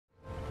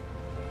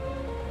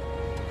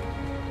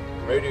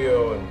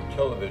Radio and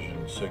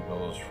television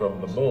signals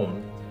from the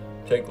moon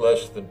take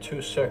less than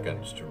 2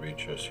 seconds to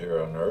reach us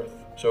here on Earth.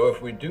 So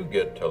if we do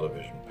get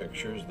television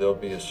pictures, they'll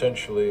be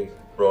essentially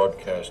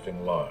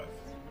broadcasting live.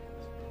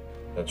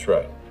 That's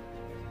right,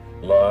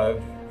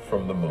 live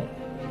from the moon.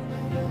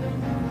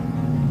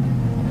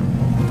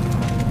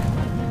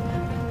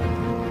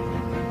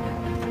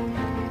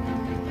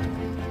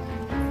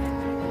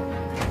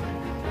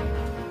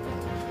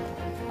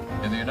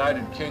 In the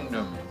United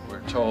Kingdom,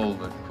 we're told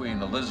that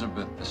Queen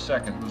Elizabeth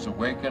II was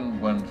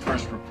awakened when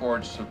first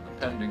reports of the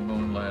pending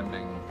moon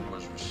landing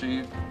was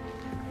received.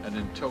 And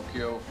in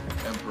Tokyo,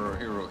 Emperor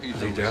Hirohito... Are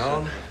they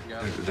down?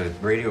 The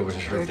radio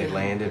wasn't sure if they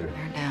landed.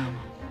 They're down.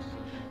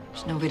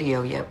 There's no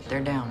video yet, but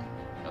they're down.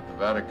 At the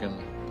Vatican,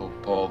 Pope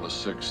Paul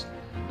VI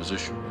has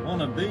issued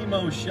one of the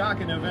most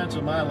shocking events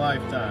of my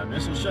lifetime.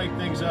 This will shake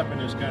things up in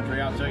this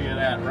country, I'll tell you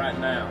that right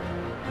now.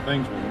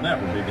 Things will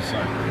never be the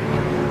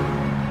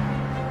same.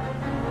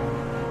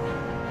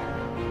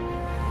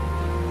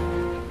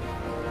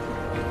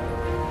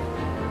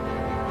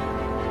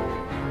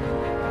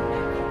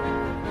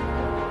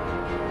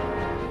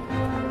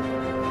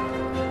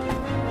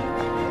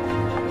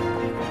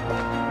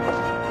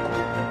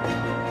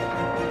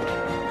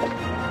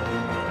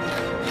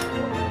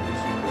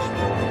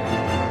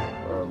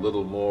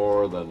 little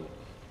more than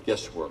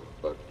guesswork,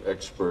 but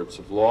experts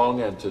have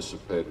long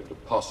anticipated a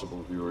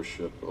possible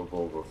viewership of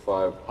over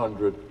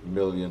 500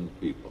 million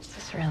people. Is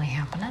this really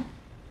happening?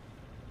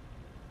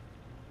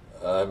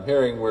 I'm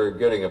hearing we're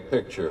getting a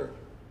picture.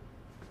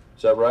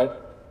 Is that right?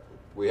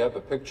 We have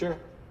a picture?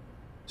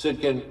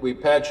 Sid, can we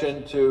patch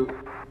into...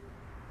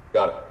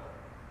 Got it.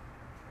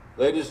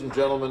 Ladies and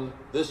gentlemen,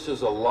 this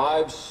is a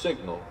live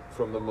signal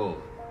from the moon.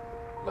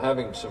 I'm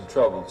having some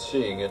trouble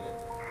seeing it.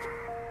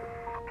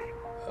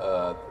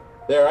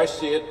 There, I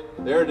see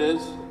it. There it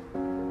is.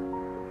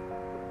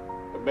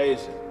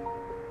 Amazing.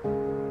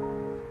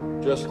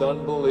 Just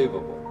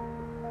unbelievable.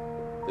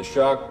 The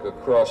shock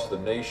across the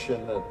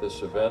nation at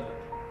this event,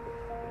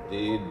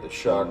 indeed, the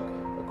shock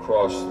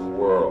across the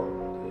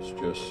world is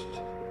just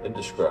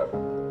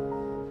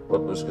indescribable.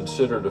 What was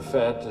considered a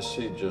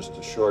fantasy just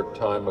a short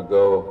time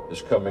ago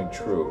is coming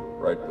true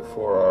right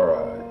before our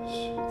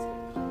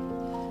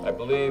eyes. I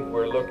believe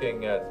we're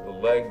looking at the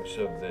legs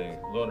of the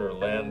lunar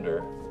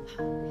lander.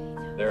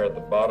 There at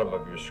the bottom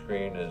of your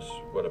screen is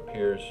what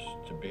appears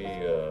to be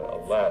a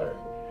ladder.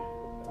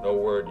 No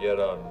word yet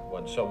on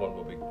when someone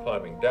will be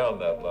climbing down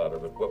that ladder,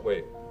 but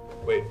wait,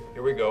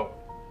 here we go.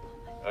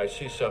 I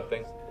see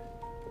something.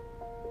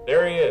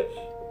 There he is.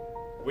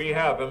 We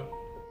have him.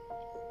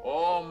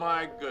 Oh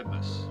my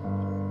goodness.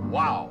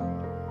 Wow.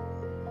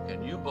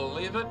 Can you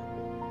believe it?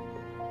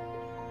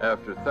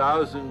 After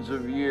thousands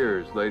of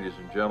years, ladies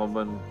and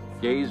gentlemen,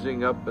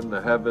 gazing up in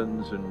the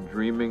heavens and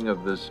dreaming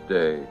of this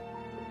day,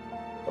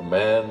 a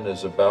man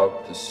is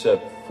about to set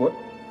foot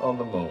on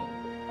the moon.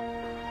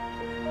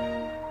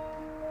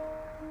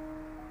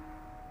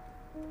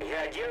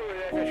 Я делаю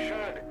этот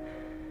шаг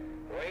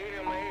во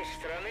имя моей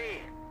страны,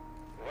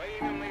 во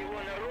имя моего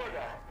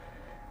народа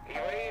и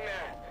во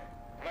имя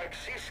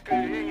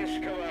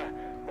марксистско-ленинского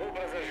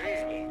образа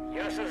жизни.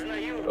 Я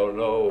осознаю. Don't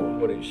know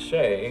what he's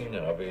saying,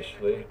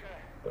 obviously,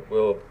 but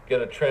we'll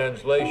get a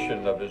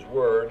translation of his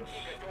words.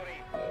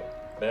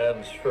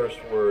 Man's first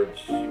words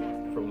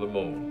from the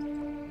moon.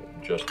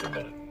 Just a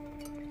minute.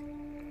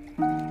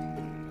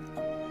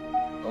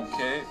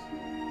 Okay,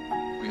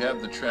 we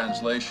have the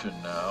translation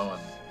now,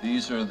 and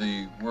these are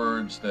the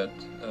words that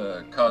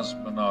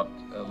cosmonaut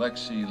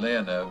Alexei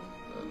Leonev,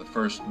 the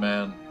first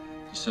man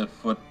to set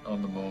foot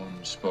on the moon,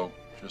 spoke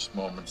just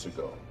moments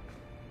ago.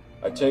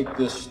 I take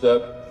this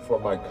step for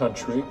my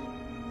country,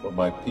 for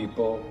my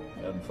people,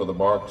 and for the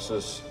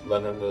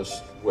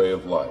Marxist-Leninist way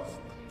of life,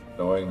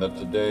 knowing that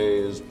today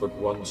is but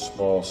one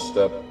small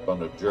step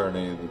on a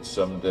journey that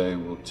someday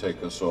will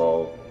take us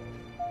all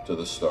to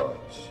the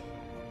stars.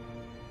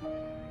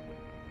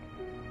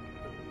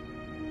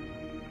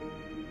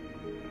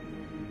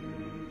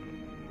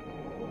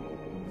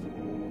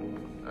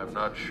 I'm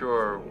not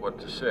sure what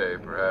to say.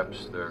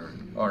 Perhaps there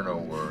are no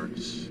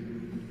words.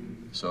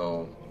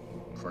 So,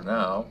 for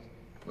now,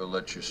 we'll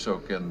let you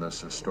soak in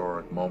this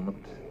historic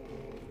moment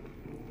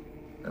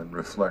and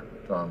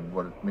reflect on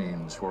what it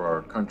means for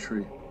our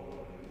country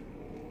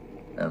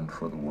and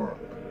for the world.